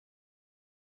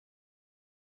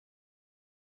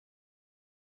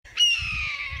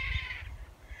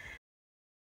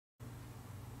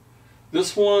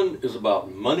This one is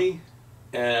about money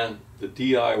and the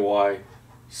DIY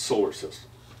solar system.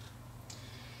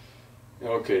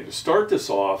 Okay, to start this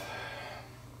off,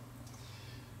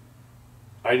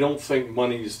 I don't think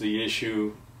money's the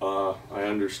issue. I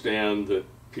understand that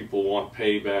people want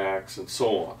paybacks and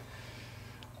so on.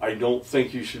 I don't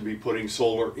think you should be putting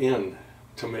solar in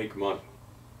to make money.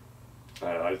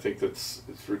 I think it's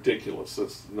ridiculous.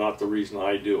 That's not the reason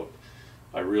I do it.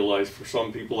 I realize for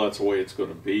some people that's the way it's going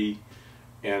to be,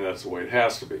 and that's the way it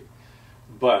has to be.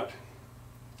 But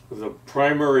the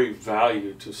primary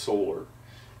value to solar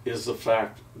is the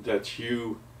fact that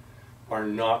you are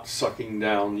not sucking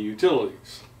down the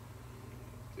utilities.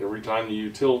 Every time the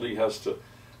utility has to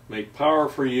make power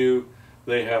for you,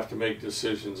 they have to make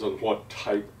decisions on what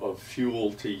type of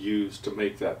fuel to use to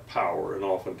make that power, and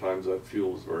oftentimes that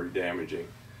fuel is very damaging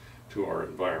to our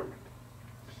environment.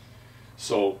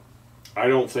 So I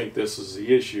don't think this is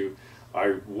the issue.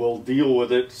 I will deal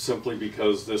with it simply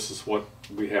because this is what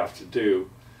we have to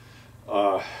do,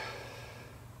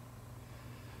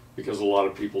 because a lot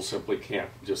of people simply can't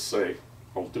just say,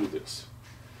 I'll do this.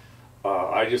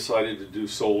 I decided to do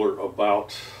solar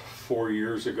about 4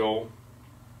 years ago.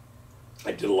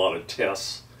 I did a lot of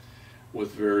tests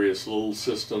with various little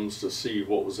systems to see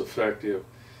what was effective,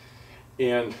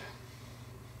 and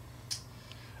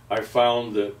I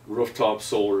found that rooftop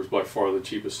solar is by far the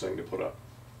cheapest thing to put up,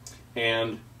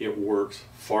 and it works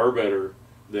far better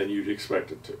than you'd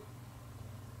expect it to.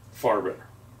 Far better.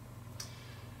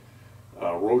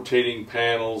 Rotating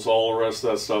panels, all the rest of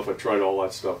that stuff, I tried all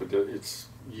that stuff. It's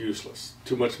useless.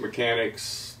 Too much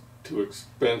mechanics, too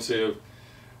expensive,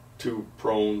 too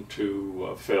prone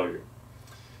to failure.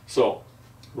 So,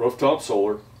 rooftop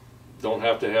solar, don't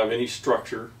have to have any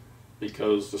structure,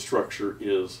 because the structure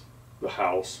is the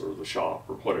house or the shop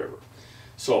or whatever.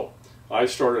 So, I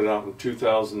started out in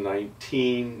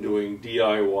 2019 doing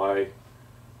DIY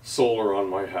solar on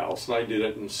my house, and I did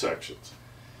it in sections.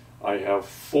 I have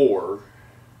 4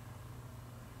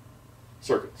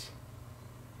 circuits.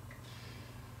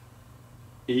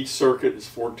 Each circuit is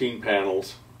 14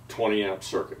 panels, 20 amp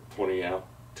circuit, 20 amp,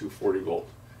 240 volt.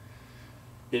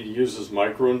 It uses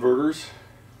microinverters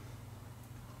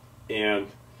and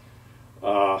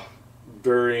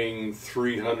varying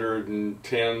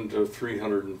 310 to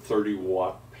 330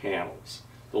 watt panels.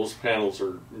 Those panels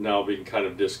are now being kind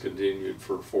of discontinued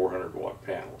for 400 watt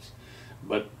panels,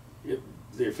 but the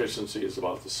efficiency is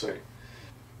about the same.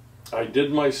 I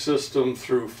did my system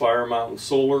through Fire Mountain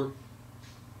Solar.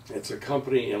 It's a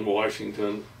company in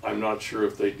Washington. I'm not sure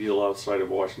if they deal outside of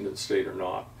Washington State or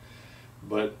not,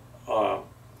 but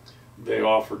they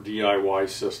offer DIY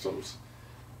systems.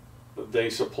 They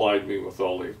supplied me with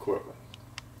all the equipment.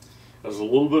 As a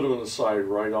little bit of an aside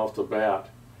right off the bat,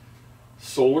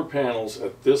 solar panels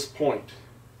at this point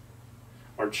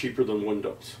are cheaper than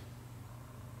windows.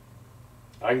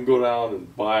 I can go down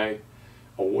and buy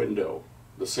a window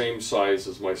the same size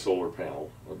as my solar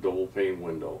panel, a double pane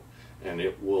window, and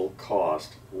it will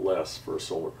cost less for a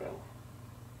solar panel.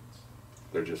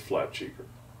 They're just flat cheaper.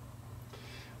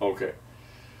 Okay,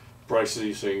 price of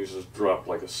these things has dropped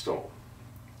like a stone.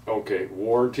 Okay,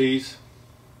 warranties.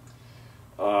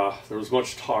 There was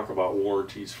much talk about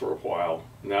warranties for a while.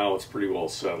 Now it's pretty well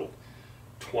settled.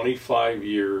 25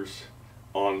 years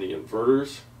on the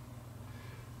inverters,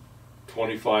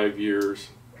 25 years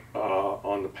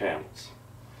on the panels.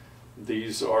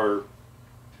 These are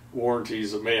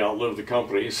warranties that may outlive the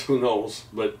companies, who knows,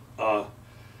 but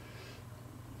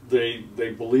they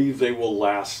believe they will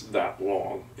last that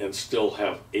long and still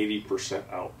have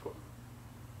 80% output.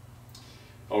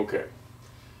 Okay,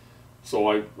 so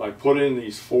I put in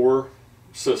these 4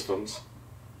 systems.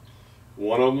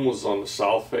 One of them was on the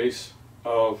south face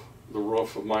of the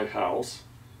roof of my house.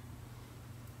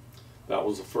 That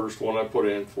was the first one I put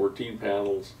in, 14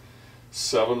 panels,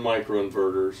 7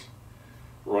 microinverters,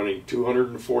 running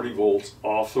 240 volts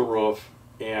off the roof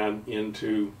and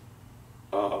into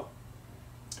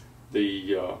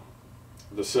the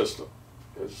system.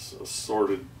 It's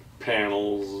assorted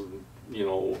panels, you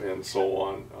know, and so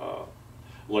on,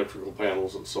 electrical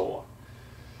panels and so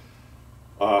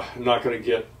on. I'm not going to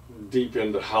get deep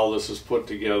into how this is put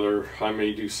together. I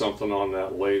may do something on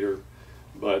that later,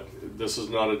 but this is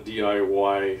not a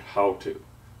DIY how-to.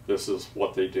 This is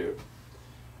what they do.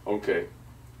 Okay,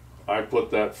 I put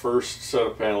that first set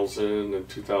of panels in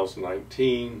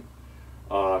 2019.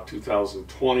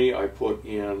 2020 I put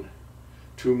in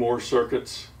 2 more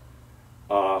circuits,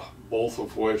 both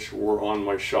of which were on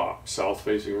my shop,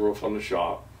 south-facing roof on the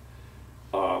shop.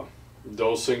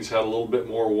 Those things had a little bit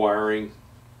more wiring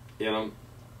in them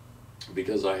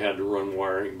because I had to run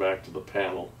wiring back to the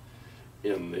panel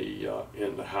in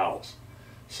the house.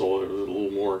 So there's a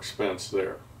little more expense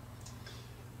there.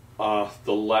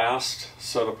 The last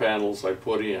set of panels I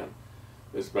put in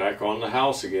is back on the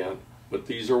house again, but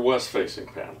these are west-facing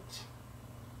panels.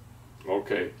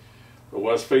 Okay, the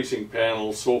west-facing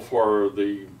panels, so far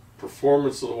the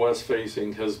performance of the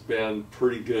west-facing has been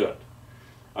pretty good.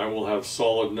 I will have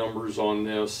solid numbers on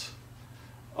this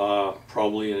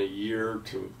probably in a year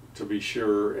to be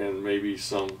sure, and maybe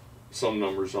some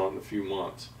numbers on in a few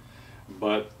months.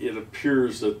 But it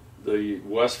appears that the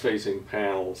west-facing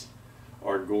panels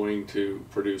are going to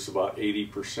produce about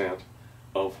 80%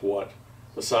 of what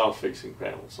the south-facing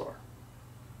panels are.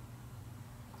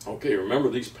 Okay, remember,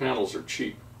 these panels are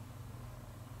cheap.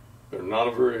 They're not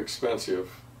a very expensive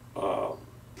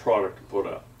product to put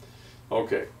up.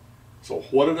 Okay, so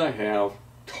what did I have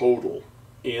total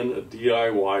in a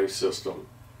DIY system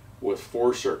with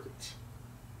 4 circuits?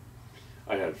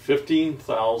 I had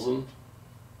 $15,000,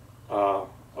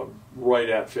 right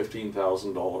at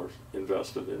 $15,000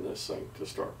 invested in this thing to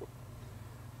start with.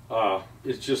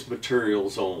 It's just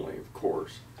materials only, of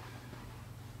course.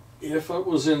 If it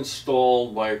was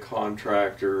installed by a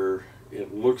contractor,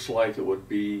 it looks like it would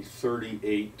be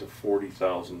 $38,000 to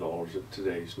 $40,000 at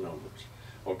today's numbers.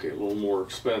 Okay, a little more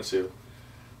expensive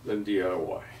than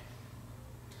DIY.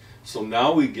 So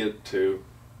now we get to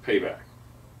payback.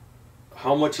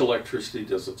 How much electricity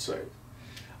does it save?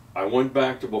 I went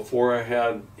back to before I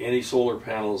had any solar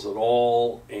panels at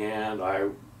all, and I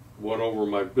went over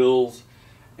my bills,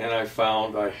 and I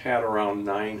found I had around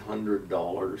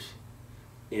 $900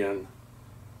 in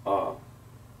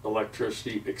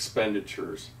electricity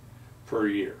expenditures per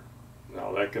year.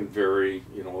 Now that can vary,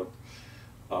 you know,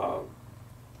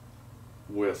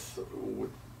 with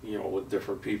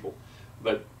different people,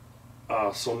 but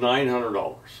so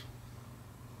 $900.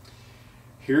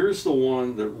 Here's the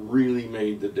one that really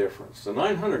made the difference. The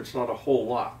 900 is not a whole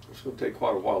lot. It's going to take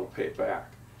quite a while to pay it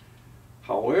back.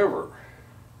 However,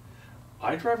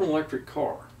 I drive an electric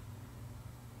car,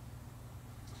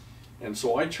 and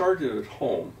so I charge it at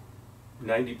home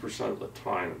 90% of the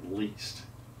time at least.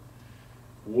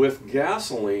 With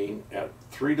gasoline at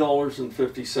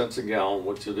 $3.50 a gallon,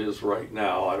 which it is right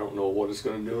now, I don't know what it's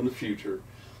going to do in the future,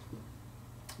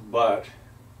 but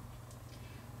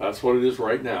that's what it is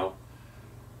right now.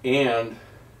 And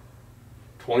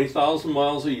 20,000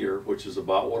 miles a year, which is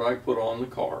about what I put on the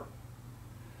car,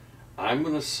 I'm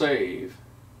going to save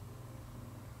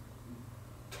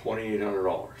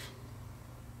 $2,800.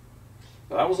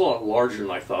 That was a lot larger than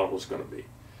I thought it was going to be.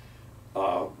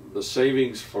 The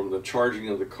savings from the charging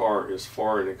of the car is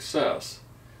far in excess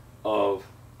of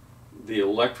the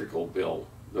electrical bill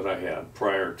that I had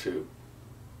prior to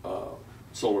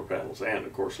solar panels and,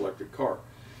 of course, electric car.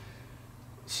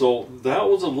 So that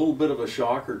was a little bit of a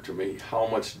shocker to me, how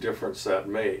much difference that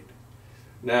made.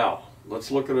 Now, let's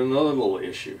look at another little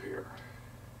issue here.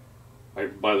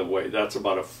 By the way, that's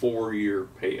about a 4-year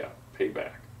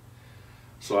payback.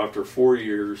 So after 4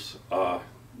 years,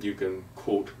 you can,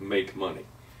 quote, make money.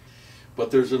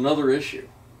 But there's another issue.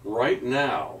 Right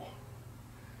now,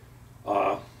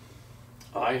 I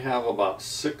have about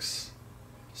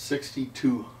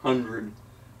 6,200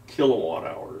 kilowatt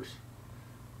hours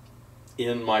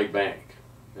in my bank.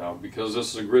 Now, because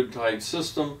this is a grid-tied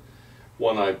system,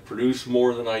 when I produce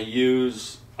more than I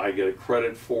use, I get a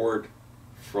credit for it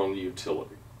from the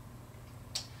utility.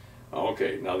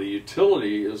 Okay, now the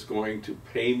utility is going to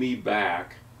pay me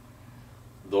back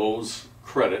those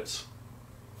credits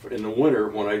in the winter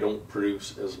when I don't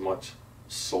produce as much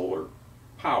solar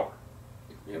power.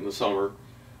 In the summer,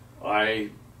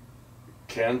 I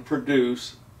can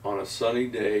produce, on a sunny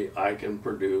day, I can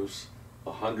produce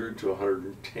 100 to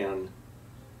 110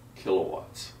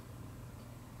 kilowatts.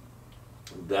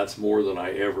 That's more than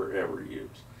I ever use.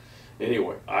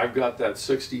 Anyway, I've got that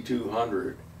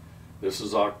 6,200. This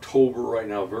is October right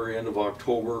now, very end of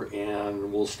October,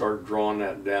 and we'll start drawing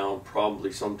that down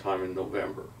probably sometime in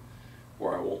November,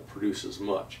 where I won't produce as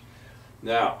much.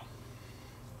 Now,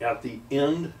 at the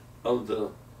end of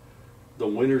the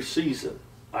winter season,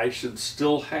 I should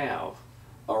still have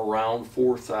around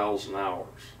 4,000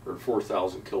 hours, or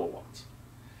 4,000 kilowatts.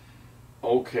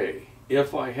 Okay,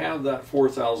 if I have that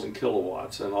 4,000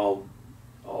 kilowatts, and I'll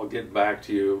get back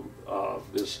to you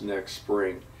this next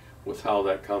spring with how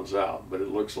that comes out, but it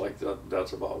looks like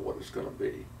that's about what it's going to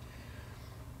be.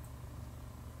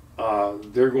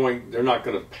 They're not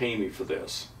going to pay me for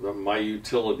this. My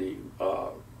utility,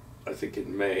 I think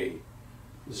in May,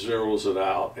 zeroes it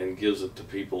out and gives it to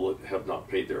people that have not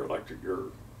paid their electric,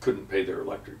 or couldn't pay their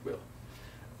electric bill.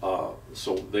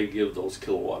 So they give those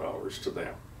kilowatt hours to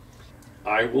them.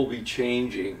 I will be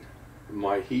changing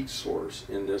my heat source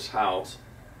in this house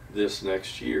this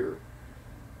next year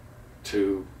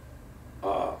to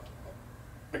a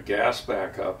gas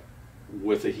backup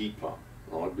with a heat pump.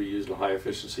 I'll be using a high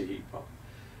efficiency heat pump.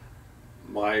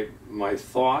 My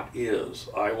thought is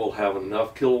I will have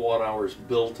enough kilowatt hours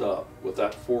built up with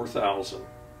that 4,000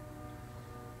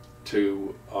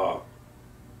 to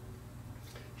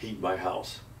heat my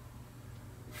house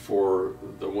for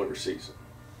the winter season.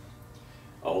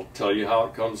 I'll tell you how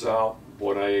it comes out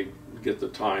when I get the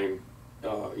time,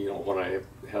 when I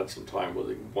had some time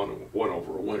with it, one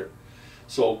over a winter.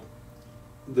 So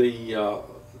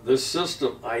this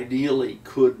system ideally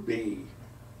could be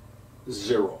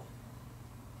zero,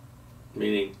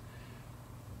 meaning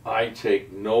I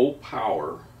take no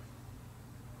power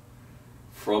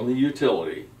from the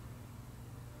utility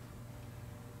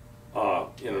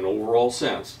in an overall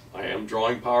sense. I am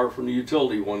drawing power from the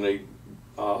utility when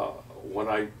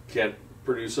I can't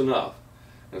produce enough,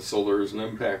 and so there is an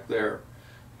impact there.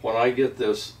 When I get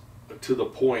this to the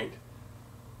point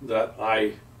that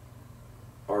I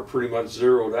are pretty much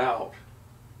zeroed out,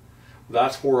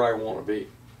 that's where I want to be,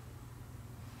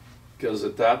 because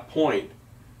at that point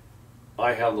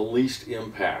I have the least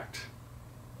impact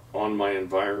on my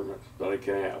environment that I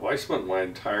can have. I spent my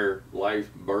entire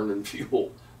life burning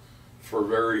fuel for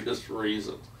various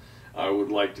reasons. I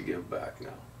would like to give back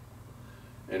now,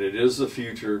 and it is the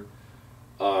future,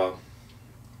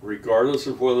 regardless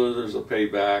of whether there's a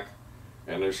payback,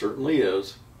 and there certainly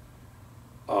is.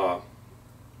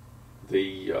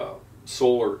 The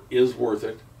solar is worth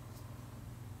it,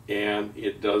 and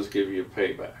it does give you a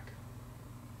payback.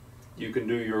 You can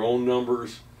do your own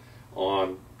numbers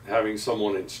on having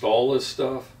someone install this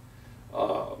stuff.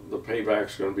 The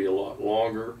payback's going to be a lot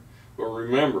longer, but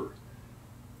remember,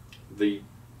 the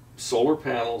solar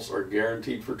panels are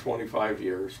guaranteed for 25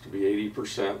 years to be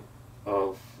 80%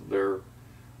 of their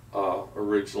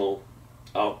original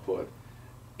output,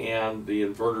 and the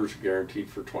inverters are guaranteed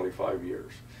for 25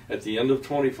 years. At the end of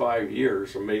 25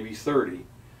 years, or maybe 30,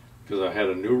 because I had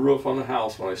a new roof on the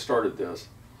house when I started this,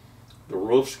 the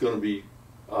roof's going to be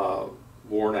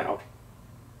worn out,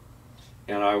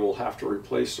 and I will have to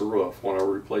replace the roof. When I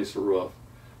replace the roof,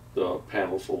 the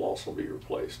panels will also be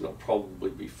replaced, and they'll probably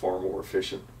be far more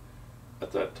efficient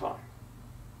at that time.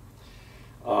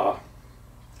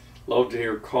 Love to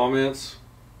hear comments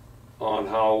on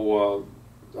how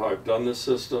I've done this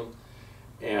system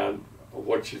and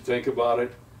what you think about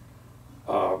it.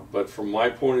 But from my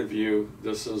point of view,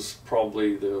 this is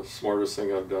probably the smartest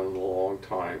thing I've done in a long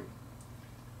time,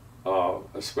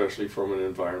 especially from an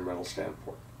environmental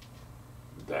standpoint.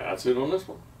 That's it on this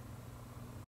one.